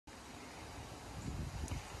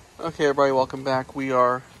Okay, everybody, welcome back. We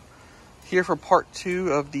are here for part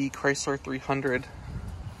 2 of the Chrysler 300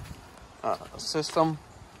 system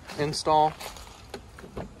install.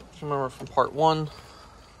 Just remember from part 1,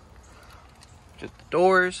 just the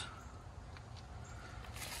doors,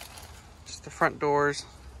 just the front doors.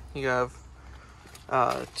 You have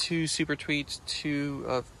 2 Super Tweets, 2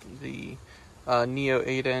 of the Neo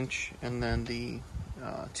 8-inch, and then the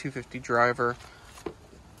 250 driver.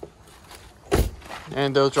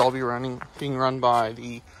 And those will all be being run by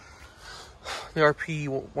the RP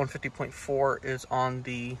 150.4 is on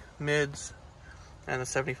the mids, and the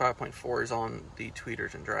 75.4 is on the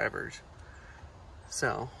tweeters and drivers.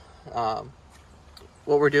 So,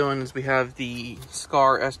 what we're doing is we have the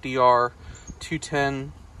Skar SDR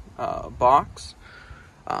 210 box.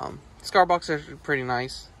 Skar boxes are pretty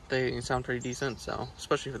nice. They sound pretty decent, so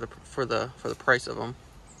especially for the price of them.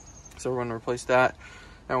 So we're going to replace that.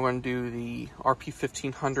 And we're going to do the RP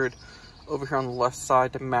 1500 over here on the left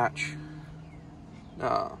side to match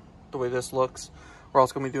the way this looks. We're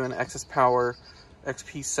also going to be doing an Excess Power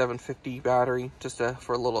XP 750 battery just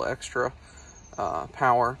for a little extra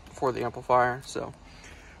power for the amplifier. So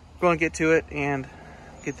we're going to get to it and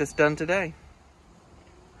get this done today.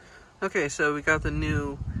 Okay, so we got the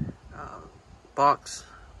new box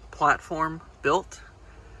platform built.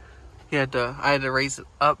 I had to raise it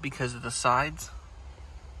up because of the sides.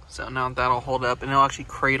 So now that'll hold up, and it'll actually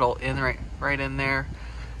cradle in right in there,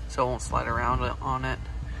 so it won't slide around on it.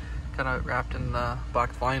 Got it wrapped in the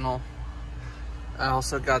black vinyl. I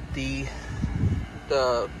also got the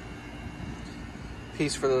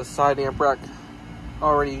piece for the side amp rack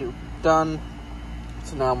already done.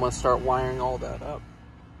 So now I'm going to start wiring all that up.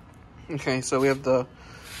 Okay, so we have the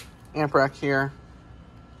amp rack here.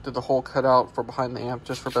 Did the hole cut out for behind the amp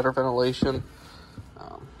just for better ventilation.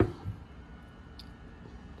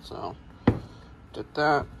 So, did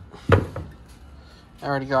that. I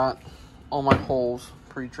already got all my holes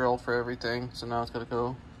pre-drilled for everything, so now it's gonna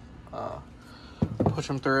go push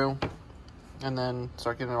them through and then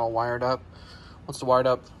start getting it all wired up. Once it's wired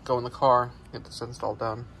up, go in the car, get this install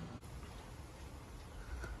done.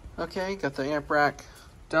 Okay, got the amp rack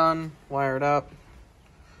done, wired up.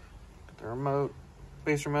 Got the remote,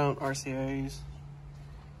 base remote, RCAs.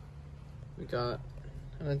 We got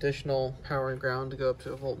an additional power and ground to go up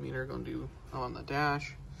to a voltmeter, going to do on the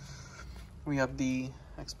dash. We have the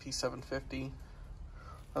XP 750.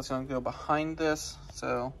 That's going to go behind this.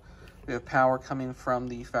 So we have power coming from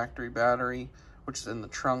the factory battery, which is in the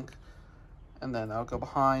trunk, and then that'll go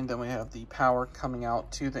behind. Then we have the power coming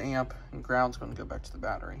out to the amp, and ground's going to go back to the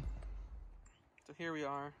battery. So here we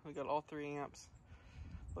are. We got all 3 amps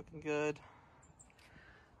looking good.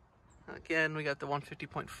 Again, we got the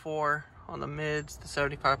 150.4 on the mids, the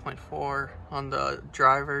 75.4 on the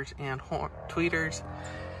drivers and tweeters,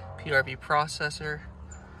 PRB processor.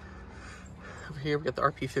 Over here we got the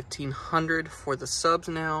RP 1500 for the subs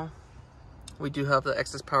now. We do have the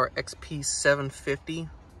Excess Power XP 750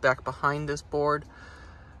 back behind this board.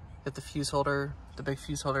 Got the fuse holder, the big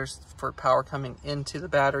fuse holders for power coming into the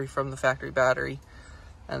battery from the factory battery,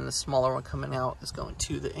 and the smaller one coming out is going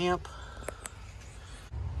to the amp.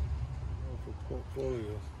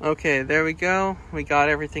 Okay, there we go. We got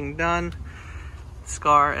everything done.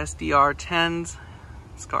 Skar SDR 10s,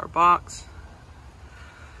 Skar box.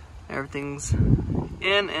 Everything's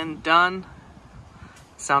in and done.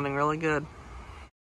 Sounding really good.